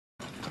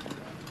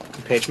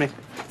You page me?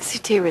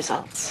 CT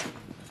results.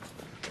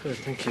 Good,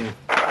 thank you.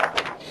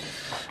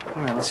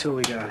 All right, let's see what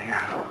we got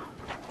here.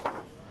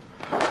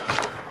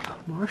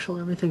 Marshall,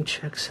 everything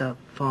checks out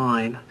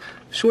fine.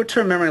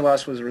 Short-term memory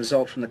loss was a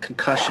result from the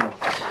concussion.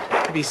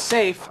 To be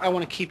safe, I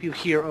want to keep you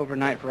here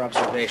overnight for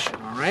observation,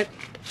 all right?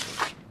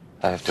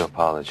 I have to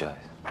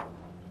apologize.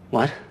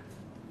 What?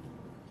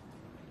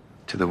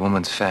 To the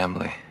woman's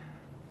family.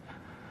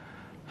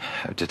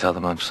 I have to tell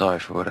them I'm sorry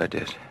for what I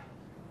did.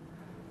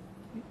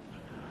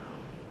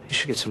 You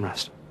should get some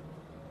rest.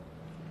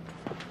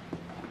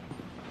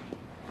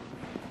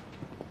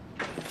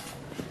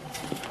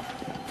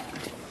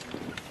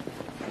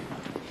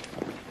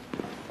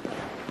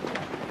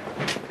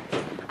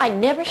 I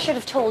never should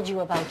have told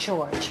you about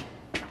George.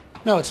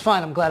 No, it's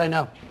fine. I'm glad I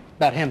know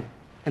about him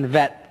and the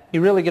vet.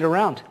 You really get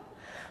around.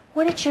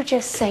 What did you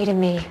just say to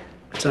me?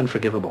 It's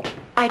unforgivable.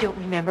 I don't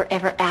remember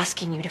ever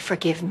asking you to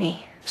forgive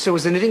me. So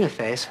was the knitting a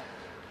phase?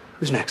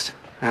 Who's next?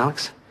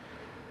 Alex?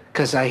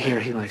 Because I hear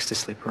he likes to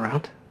sleep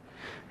around.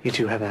 You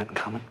two have that in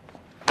common.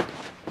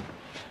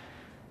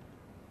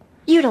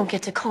 You don't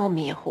get to call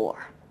me a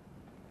whore.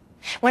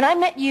 When I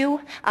met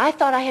you, I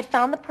thought I had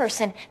found the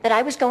person that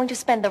I was going to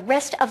spend the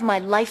rest of my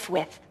life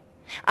with.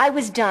 I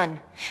was done.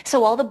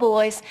 So all the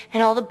boys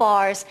and all the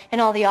bars and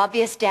all the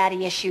obvious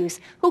daddy issues,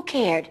 who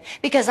cared?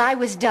 Because I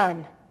was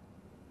done.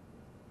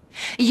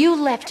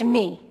 You left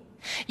me.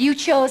 You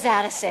chose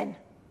Addison.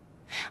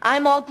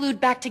 I'm all glued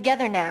back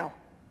together now.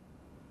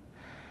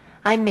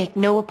 I make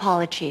no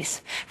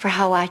apologies for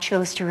how I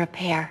chose to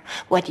repair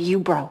what you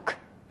broke.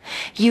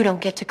 You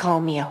don't get to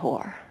call me a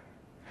whore.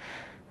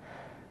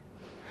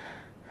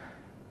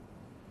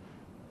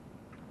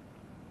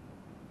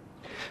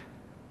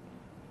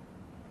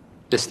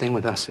 This thing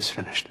with us is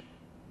finished.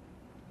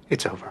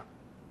 It's over.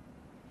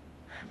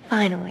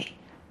 Finally.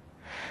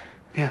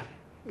 Yeah,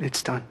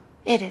 it's done.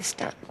 It is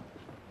done.